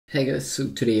Hey guys, so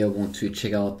today I want to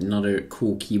check out another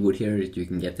cool keyboard here that you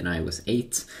can get in iOS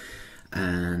 8,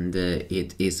 and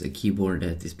it is a keyboard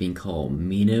that is being called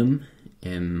Minuum,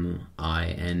 M-I-N-U-U-M,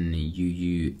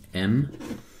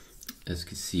 as you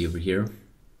can see over here.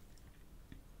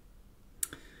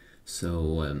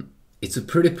 So it's a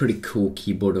pretty cool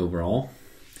keyboard overall,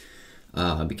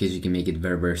 because you can make it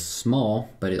very small,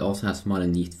 but it also has some other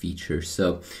neat features.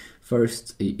 So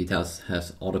first, it has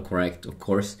autocorrect, of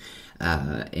course,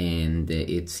 and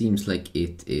it seems like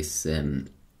it is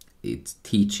it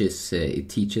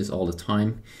teaches all the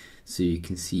time. So you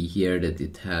can see here that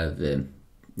it have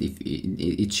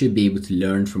it should be able to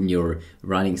learn from your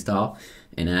writing style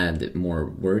and add more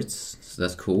words, so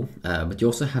that's cool. But you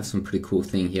also have some pretty cool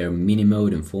thing here: mini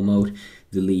mode and full mode,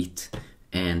 delete,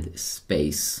 and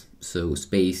space. So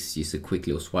space, just a quick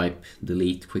little swipe;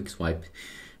 delete, quick swipe.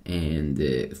 And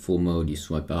full mode, you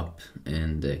swipe up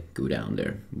and go down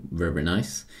there. Very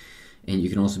nice. And you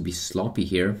can also be sloppy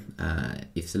here.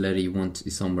 If the letter you want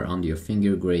is somewhere under your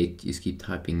finger, great, just keep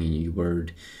typing in your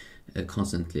word.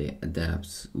 Constantly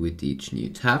adapts with each new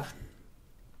tap.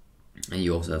 And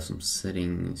you also have some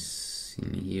settings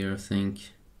in here, I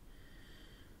think.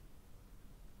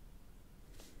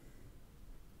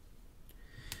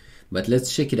 But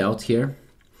let's check it out here.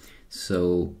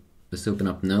 So let's open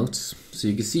up notes. So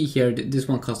you can see here, this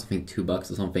one costs I think $2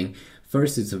 or something.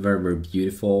 First, it's a very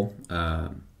beautiful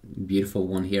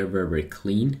one here, very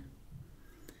clean,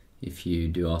 if you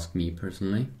do ask me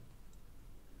personally.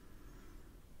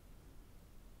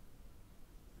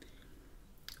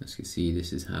 As you can see,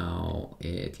 this is how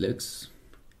it looks.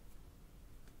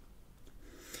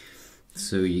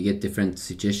 So you get different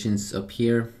suggestions up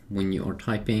here when you are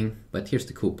typing, but here's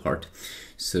the cool part.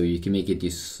 So you can make it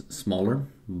just smaller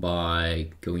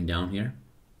by going down here.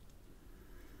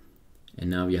 And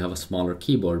now you have a smaller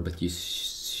keyboard, but you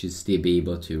should still be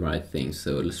able to write things.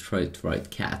 So let's try to write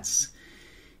cats.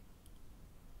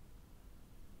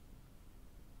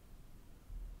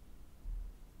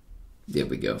 There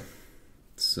we go.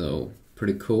 So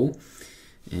pretty cool.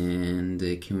 And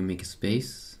can we make a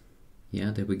space?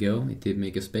 Yeah, there we go. It did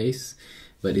make a space.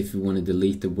 But if we want to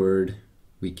delete the word,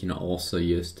 we can also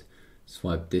just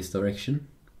swipe this direction.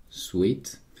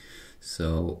 Sweet.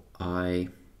 So I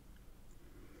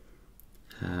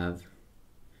have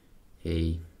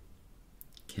a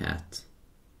cat.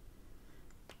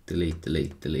 Delete.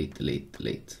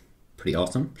 Pretty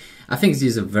awesome. I think this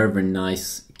is a very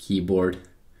nice keyboard.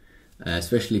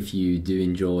 Especially if you do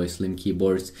enjoy slim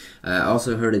keyboards. I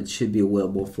also heard it should be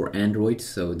available for Android,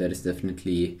 so that is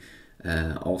definitely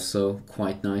also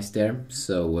quite nice there.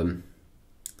 So you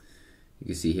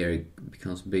can see here it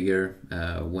becomes bigger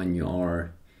when you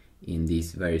are in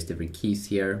these various different keys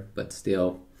here, but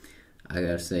still I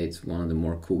gotta say it's one of the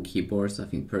more cool keyboards, I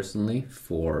think personally,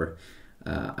 for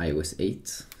iOS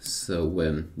 8. So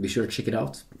be sure to check it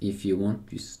out if you want.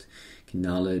 Just can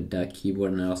download that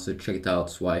keyboard, and also check it out: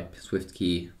 swipe, swift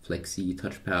key, flexi,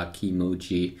 touchpad,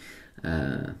 keymoji,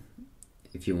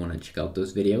 if you want to check out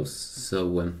those videos.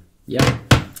 So yeah,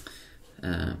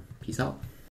 peace out.